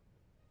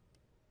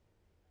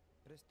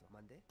 Presto.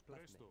 Mande.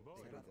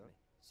 Degrado.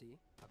 Sí.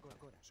 Agora.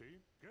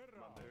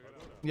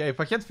 Yeah, if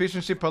I had fish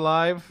and ship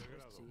alive,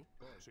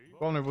 Sí.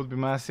 economy would be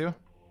massive.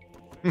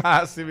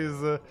 Massive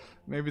is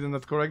maybe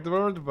not correct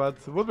word,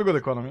 but would be good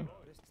economy.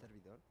 Presto.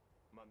 Servidor.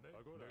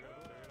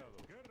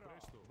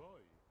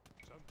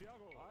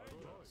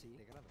 Sí.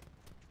 Degrado.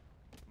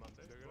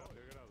 Mande.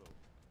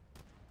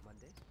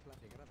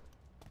 Degrado.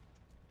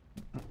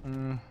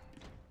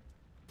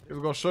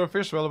 He'll go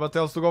surefish, well, what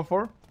else to go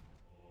for?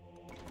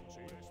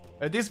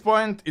 At this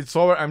point, it's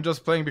over, I'm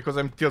just playing because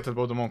I'm tilted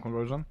about the monk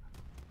conversion.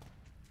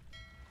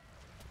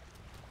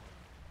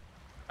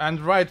 And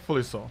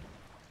rightfully so.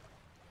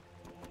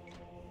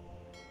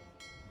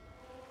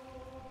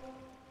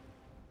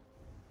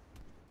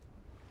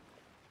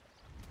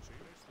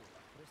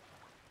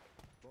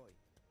 Voy.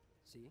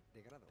 Sí.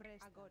 Degrado.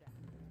 Presta. Agora.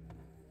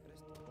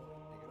 Presto. Voy.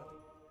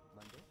 Degrado.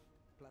 Mande.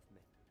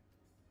 Plazme.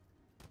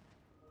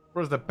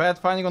 First the pet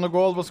finding on the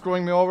gold was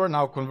screwing me over,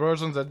 now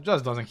conversions, that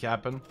just doesn't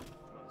happen.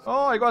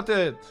 Oh, I got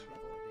it! Voy.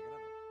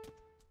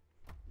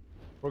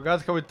 Degrado.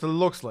 Forgot how it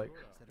looks like.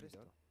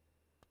 Servidor.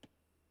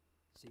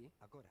 Sí.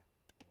 Agora.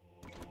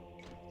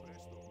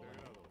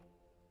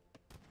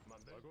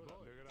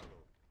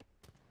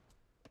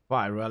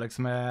 Bye, relics,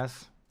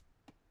 mass.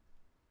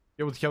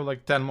 You would have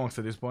like 10 monks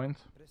at this point.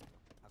 Presto.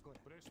 Agora.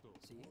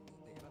 Sí.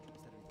 Degrado.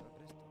 Servidor.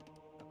 Presto.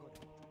 Agora.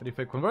 But if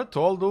I convert to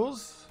all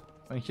those,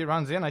 when he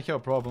runs in, I have a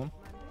problem.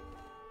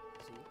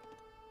 Sí.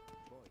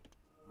 Voy.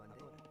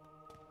 Mande.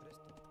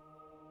 Presto.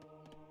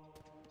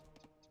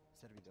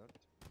 Servidor.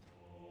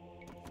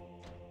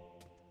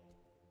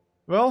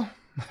 Well,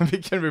 we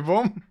can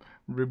reboom.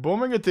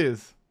 Rebooming it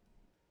is.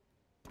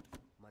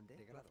 Mande.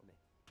 Degradme.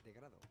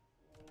 Degrado.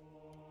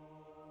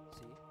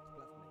 Sí.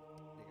 Plazme.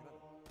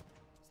 Degrado.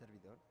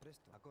 Servidor.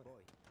 Presto. Agora.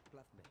 Voy.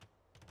 Plazme.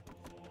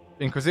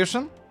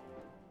 Inquisition?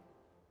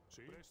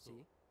 Sí.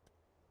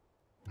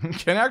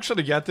 Can I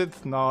actually get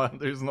it? No,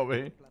 there's no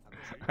way.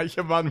 I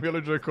have one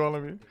villager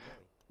economy.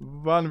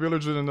 One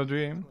villager in a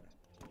dream.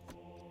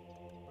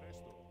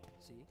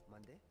 Sí.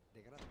 Mande.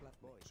 Degrado.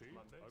 Plazme. Voy. Sí.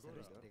 Mande.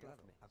 Servidor.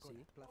 Degradme.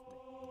 Sí. Plazme.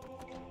 Degrado.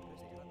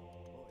 Voy.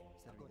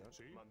 Servidor.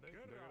 Sí. Mande.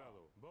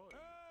 Degrado. Voy.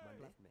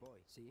 Plazme. Voy.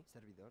 Sí.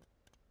 Servidor.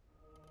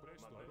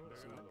 Presto.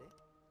 Sí. Mande.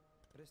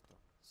 Presto.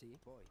 Sí.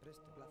 Voy.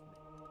 Presto. Plazme.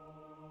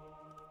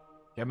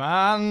 Come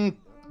on!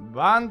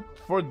 One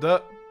for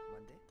the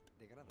Mande.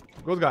 Degrado.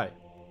 good guy. Plazme.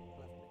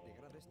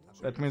 Degrado.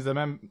 Presto. That means the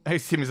man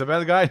ACCM is a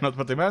bad guy, not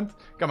what I meant.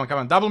 Come on, come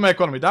on. Double my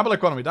economy, double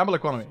economy, double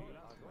economy.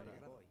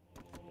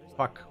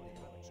 Fuck.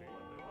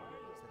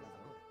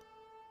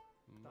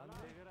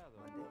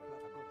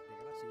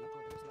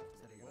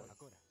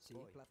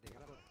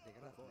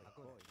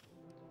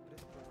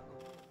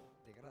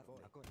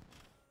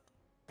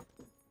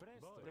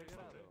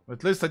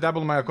 At least I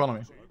double my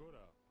economy.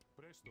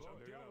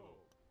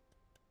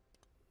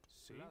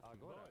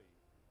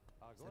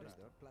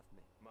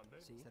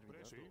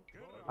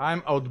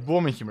 I'm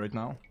outbooming him right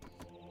now.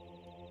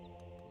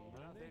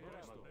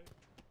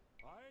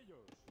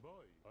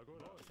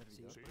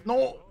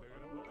 No!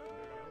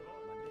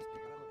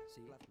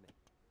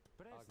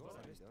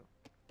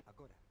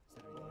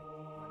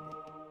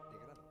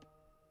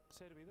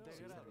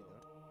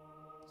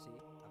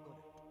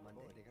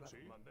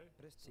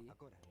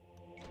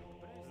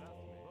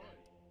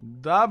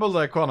 Double the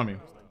economy.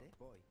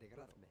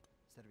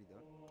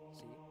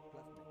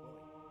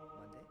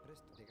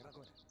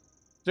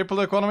 Triple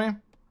the economy?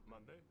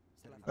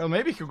 Well,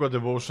 maybe he got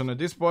devotion at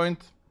this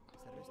point.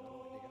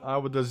 I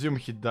would assume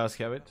he does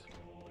have it.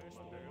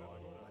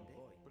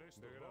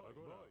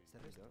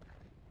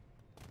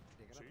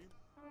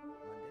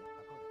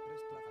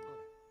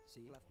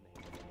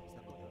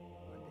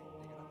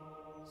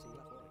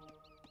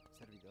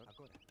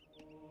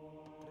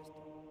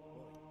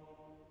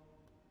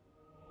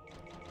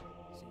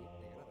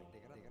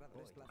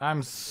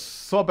 I'm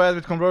so bad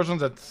with conversions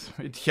that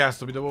it has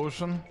to be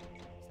devotion.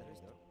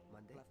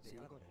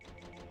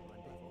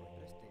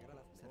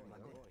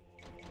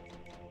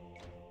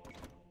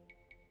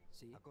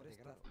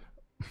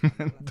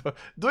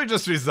 Do I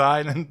just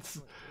resign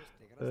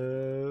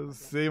and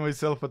save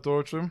myself a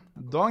torture?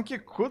 Donkey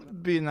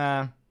could be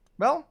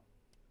well,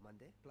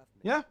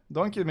 yeah,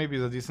 Donkey maybe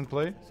is a decent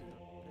play.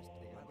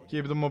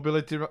 Keep the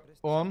mobility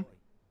on.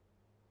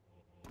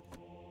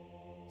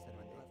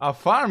 A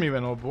farm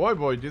even, oh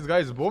boy, this guy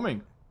is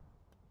booming.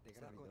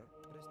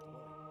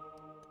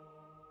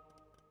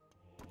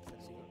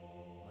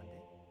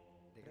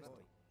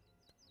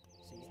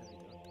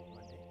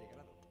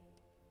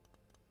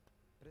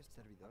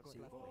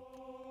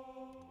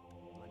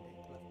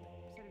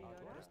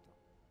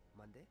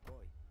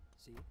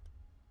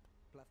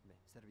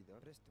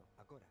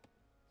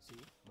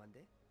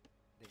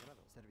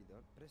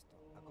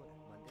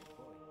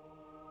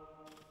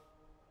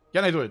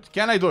 Can I do it?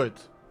 Can I do it?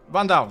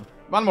 One down.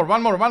 One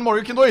more.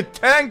 You can do it.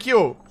 Thank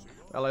you.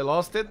 Well, I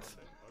lost it,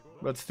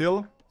 but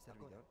still.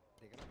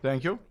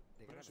 Thank you.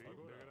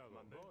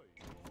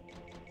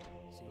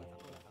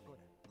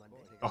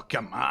 Oh,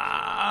 come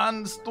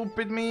on,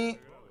 stupid me.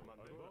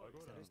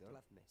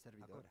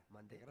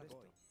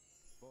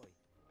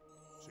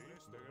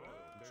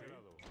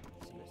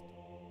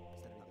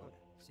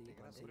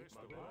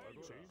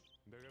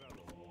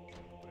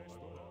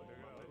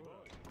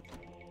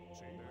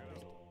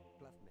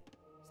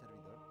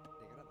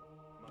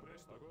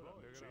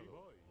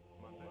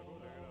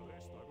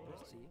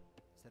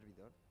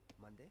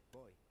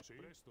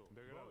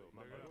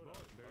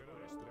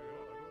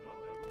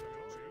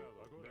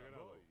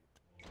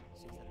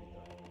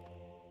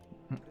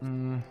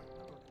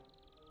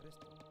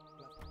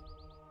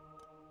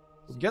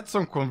 Get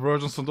some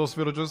conversions on those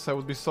villagers, I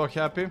would be so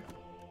happy.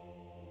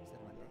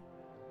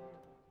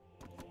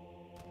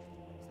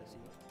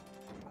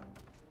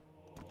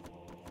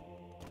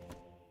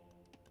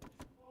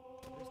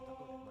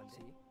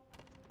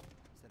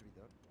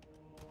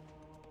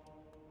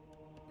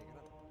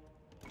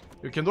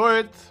 You can do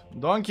it,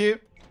 Donkey.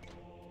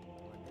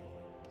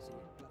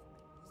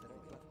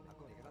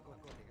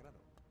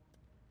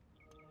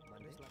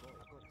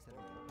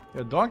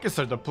 Yeah, donkeys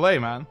are the play,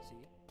 man.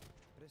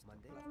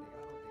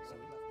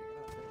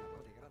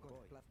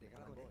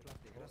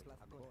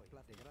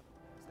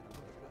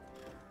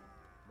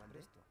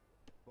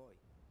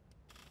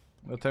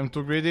 But I'm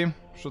too greedy.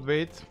 Should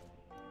wait.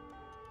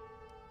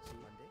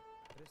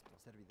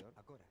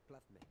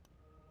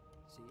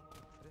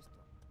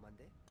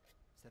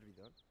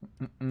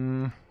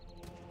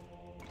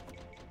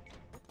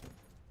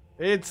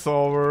 It's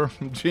over.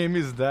 Dream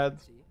is dead.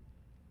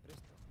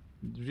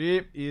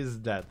 Dream is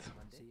dead.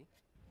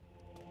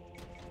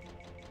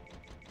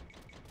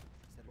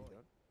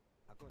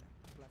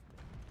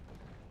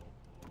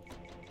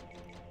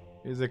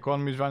 His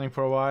economy is running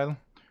for a while.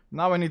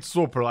 Now I need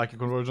super lucky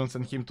convergence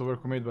and him to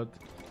work with, but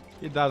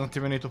he doesn't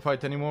even need to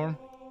fight anymore.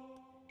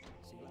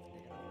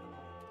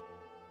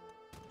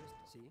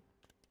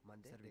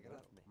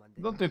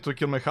 Don't need to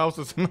kill my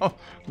houses. No,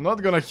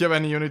 not gonna have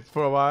any unit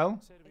for a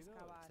while.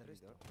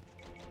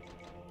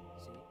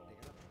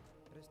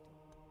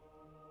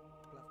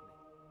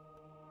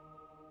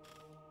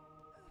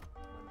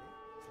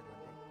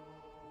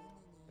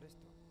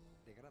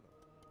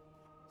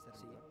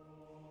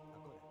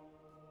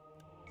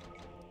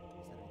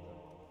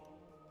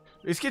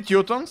 Is he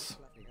Teutons?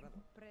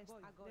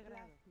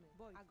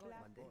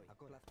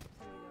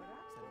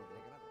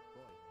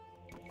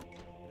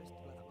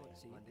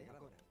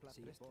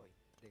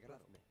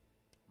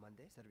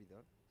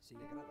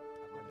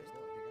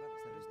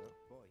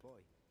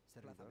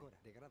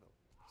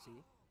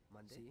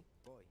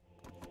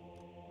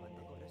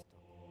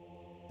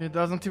 He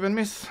doesn't even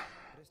miss.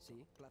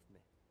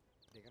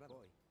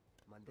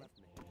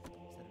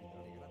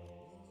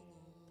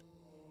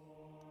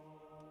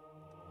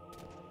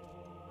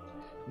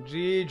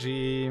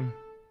 GG.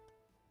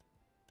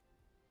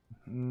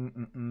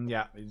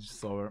 Yeah, it's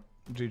just over.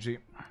 GG.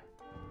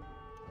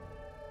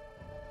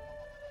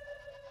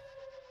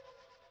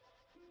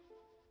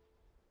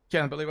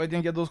 Can't believe I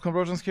didn't get those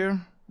conversions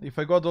here. If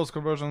I got those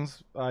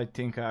conversions, I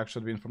think I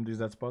actually win from this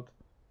dead spot.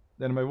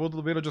 Then my wood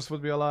villages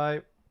would be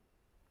alive.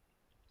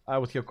 I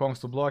would have Kongs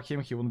to block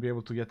him, he wouldn't be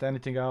able to get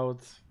anything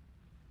out.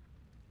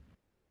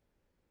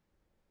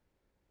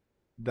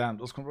 Damn,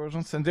 those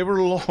conversions. And they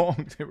were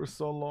long, they were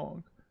so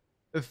long.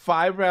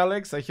 5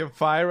 relics, I have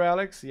 5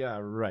 relics? Yeah,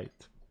 right.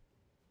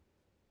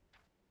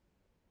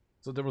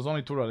 So there was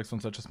only 2 relics on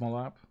such a small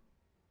map.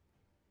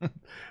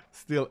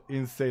 Still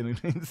insane,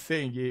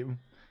 insane game.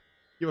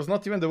 He was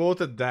not even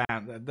devoted,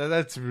 damn,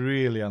 that's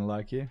really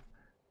unlucky.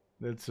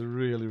 That's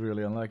really,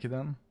 really unlucky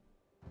then.